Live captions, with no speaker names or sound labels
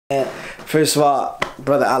First of all,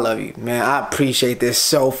 brother, I love you, man. I appreciate this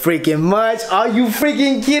so freaking much. Are you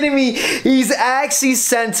freaking kidding me? He's actually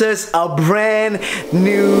sent us a brand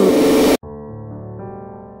new...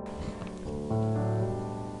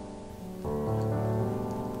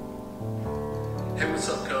 Hey, what's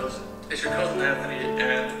up, cuz? It's your cousin Anthony,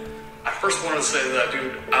 and I first wanted to say that,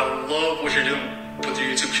 dude, I love what you're doing with your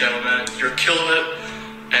YouTube channel, man. You're killing it,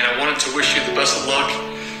 and I wanted to wish you the best of luck,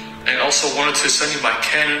 and also wanted to send you my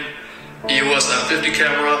Canon EOS M50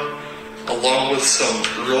 camera, along with some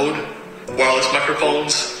Rode wireless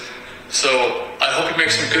microphones. So I hope you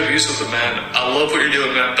make some good use with it, man. I love what you're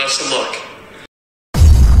doing, man. Best of luck.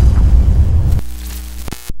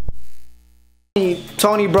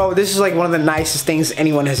 Tony, bro, this is like one of the nicest things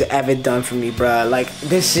anyone has ever done for me, bro. Like,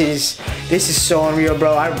 this is so unreal,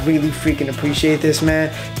 bro. I really freaking appreciate this,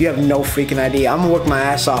 man. You have no freaking idea. I'm gonna work my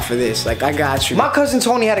ass off for this. Like, I got you. My cousin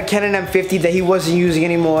Tony had a Canon M50 that he wasn't using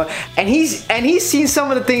anymore, and he's seen some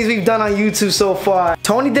of the things we've done on YouTube so far.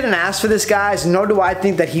 Tony didn't ask for this, guys, nor do I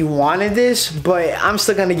think that he wanted this, but I'm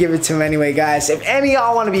still gonna give it to him anyway, guys. If any of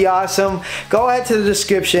y'all wanna be awesome, go ahead to the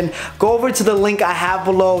description, go over to the link I have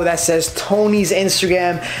below that says Tony's Instagram.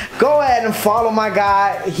 Go ahead and follow my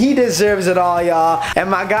guy. He deserves it all, y'all. And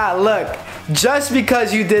my guy, look, just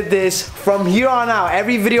because you did this, from here on out,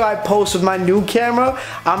 every video I post with my new camera,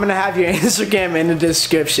 I'm gonna have your Instagram in the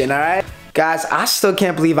description, alright? Guys, I still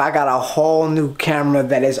can't believe I got a whole new camera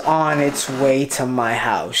that is on its way to my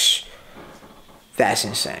house. That's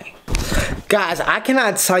insane. Guys, I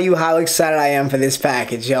cannot tell you how excited I am for this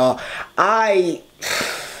package, y'all.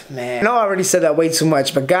 Man, I know I already said that way too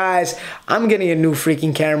much, but guys, I'm getting a new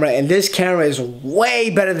freaking camera, and this camera is way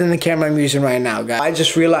better than the camera I'm using right now, guys. I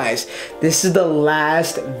just realized this is the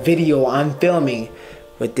last video I'm filming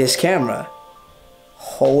with this camera.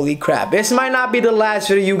 Holy crap. This might not be the last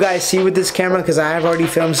video you guys see with this camera, because I have already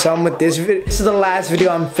filmed some with this video. This is the last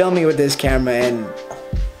video I'm filming with this camera, and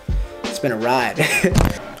it's been a ride.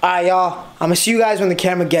 Alright, y'all, I'm gonna see you guys when the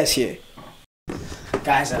camera gets here.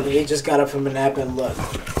 Guys, I literally just got up from a nap, and look.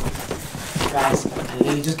 Guys, I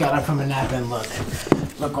literally just got up from a nap, and look.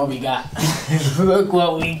 Look what we got. Look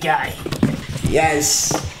what we got.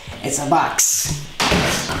 Yes, it's a box.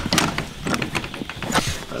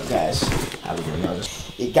 Look, guys.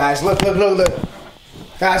 Guys, look.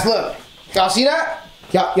 Guys, look. Y'all see that?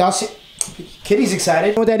 Y'all see? Kitty's excited.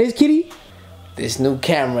 You know what that is, Kitty? This new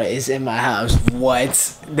camera is in my house.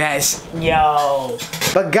 What? That's, yo.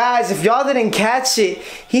 But guys, if y'all didn't catch it,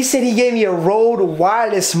 he said he gave me a Rode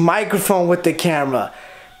wireless microphone with the camera.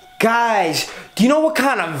 Guys, do you know what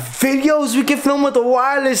kind of videos we can film with a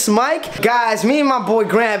wireless mic? Guys, me and my boy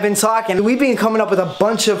Grant have been talking. We've been coming up with a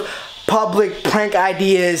bunch of public prank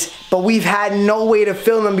ideas, but we've had no way to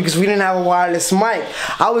film them because we didn't have a wireless mic.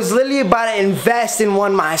 I was literally about to invest in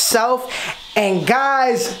one myself, and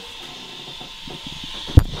guys,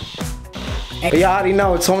 you already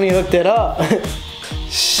know, Tony hooked it up.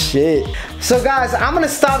 Shit. So guys, I'm gonna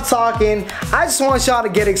stop talking. I just want y'all to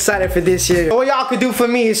get excited for this year. All y'all could do for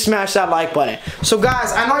me is smash that like button. So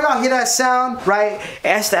guys, I know y'all hear that sound, right?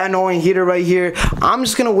 That's the annoying heater right here. I'm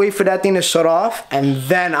just gonna wait for that thing to shut off, and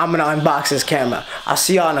then I'm gonna unbox this camera. I'll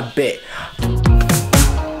see y'all in a bit.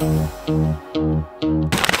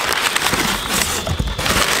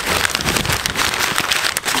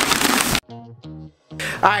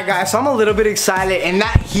 Alright guys, so I'm a little bit excited, and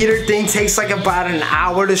that heater thing takes like about an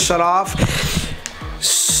hour to shut off.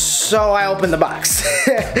 So I opened the box.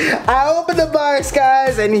 I opened the box,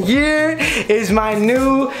 guys, and here is my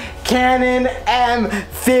new Canon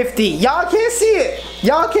M50. Y'all can't see it.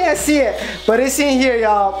 Y'all can't see it, but it's in here,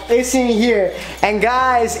 y'all. It's in here. And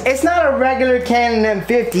guys, it's not a regular Canon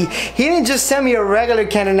M50. He didn't just send me a regular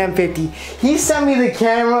Canon M50. He sent me the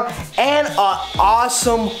camera and an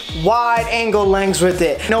awesome wide angle lens with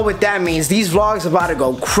it. You know what that means? These vlogs are about to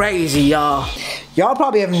go crazy, y'all. Y'all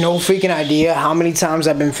probably have no freaking idea how many times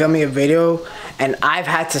I've been filming a video and I've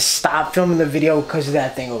had to stop filming the video because of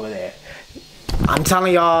that thing over there. I'm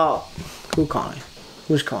telling y'all, who's calling?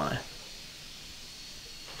 Who's calling?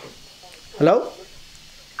 Hello?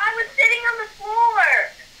 I was sitting on the floor.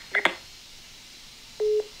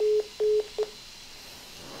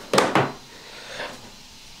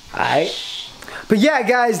 Alright. But yeah,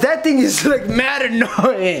 guys, that thing is like mad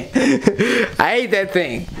annoying. I hate that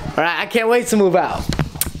thing. Alright, I can't wait to move out.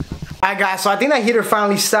 Alright guys, so I think that heater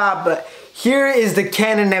finally stopped, but here is the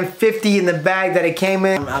Canon M50 in the bag that it came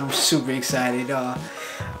in. I'm super excited.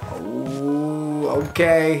 Ooh,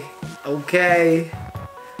 okay.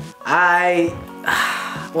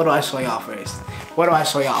 What do I show y'all first?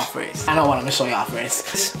 I know what I'm gonna show y'all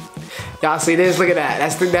first. Y'all see this? Look at that.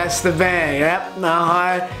 That's the band.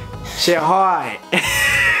 Yep. Shit hard.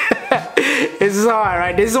 This is hard,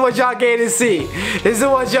 right? This is what y'all came to see. This is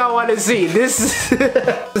what y'all want to see. This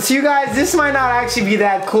is to you guys, this might not actually be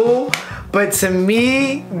that cool, but to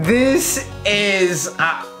me, this is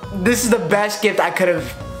the best gift I could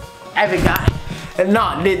have ever gotten. And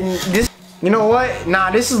no, this, you know what?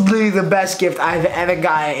 Nah, this is literally the best gift I've ever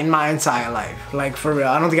gotten in my entire life. Like, for real.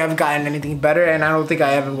 I don't think I've gotten anything better, and I don't think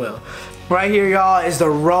I ever will. Right here, y'all, is the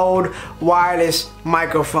Rode wireless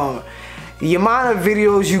microphone. The amount of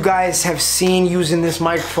videos you guys have seen using this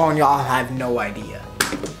microphone, y'all have no idea.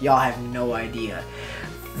 Y'all have no idea.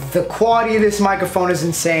 The quality of this microphone is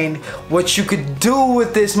insane. What you could do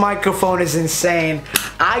with this microphone is insane.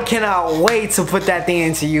 I cannot wait to put that thing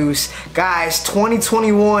into use. Guys,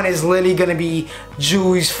 2021 is literally gonna be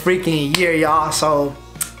Gewie's freaking year, y'all. So,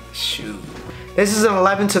 shoot. This is an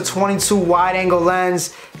 11 to 22 wide angle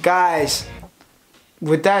lens. Guys,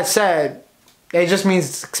 with that said, it just means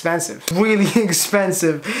it's expensive. Really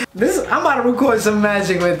expensive. I'm about to record some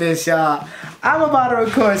magic with this, y'all. I'm about to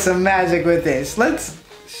record some magic with this. Let's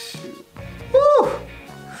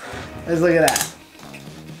look at that.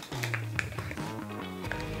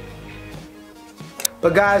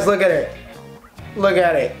 But guys, look at it. Look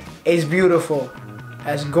at it. It's beautiful.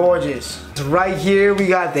 That's gorgeous. Right here, we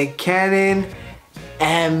got the Canon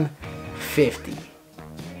M5O.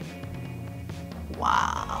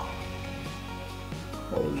 Wow.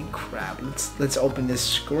 Holy crap. Let's open this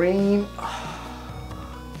screen.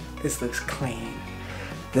 Oh, this looks clean.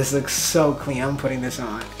 This looks so clean. I'm putting this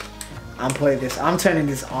on. I'm turning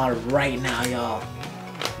this on right now, y'all.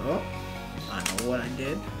 Oh, I know what I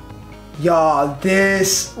did. Y'all,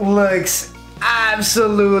 this looks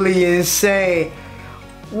absolutely insane.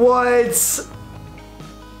 What?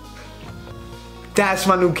 That's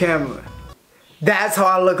my new camera. That's how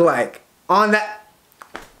I look like. On that.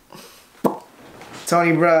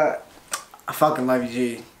 Tony, bruh, I fucking love you,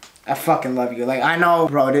 G. I fucking love you. Like, I know,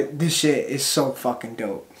 bro, this shit is so fucking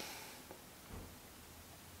dope.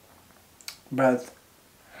 Bruh.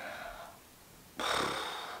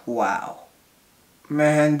 Wow.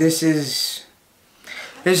 Man, this is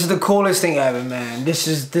the coolest thing ever, man. This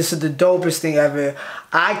is the dopest thing ever.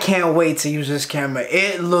 I can't wait to use this camera.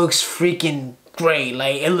 It looks freaking great.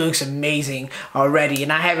 Like, it looks amazing already.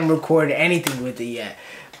 And I haven't recorded anything with it yet.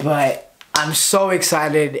 But I'm so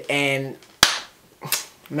excited, and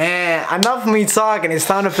man, enough of me talking. It's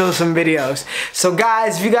time to film some videos. So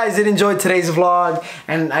guys, if you guys did enjoy today's vlog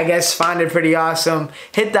and I guess find it pretty awesome,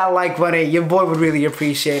 hit that like button. Your boy would really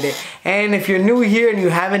appreciate it. And if you're new here and you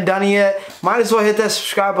haven't done it yet, might as well hit that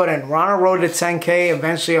subscribe button. We're on a road to 10K,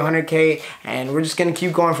 eventually 100K, and we're just gonna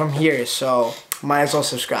keep going from here. So might as well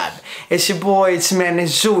subscribe. It's your boy, it's man,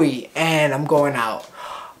 it's Gewie, and I'm going out.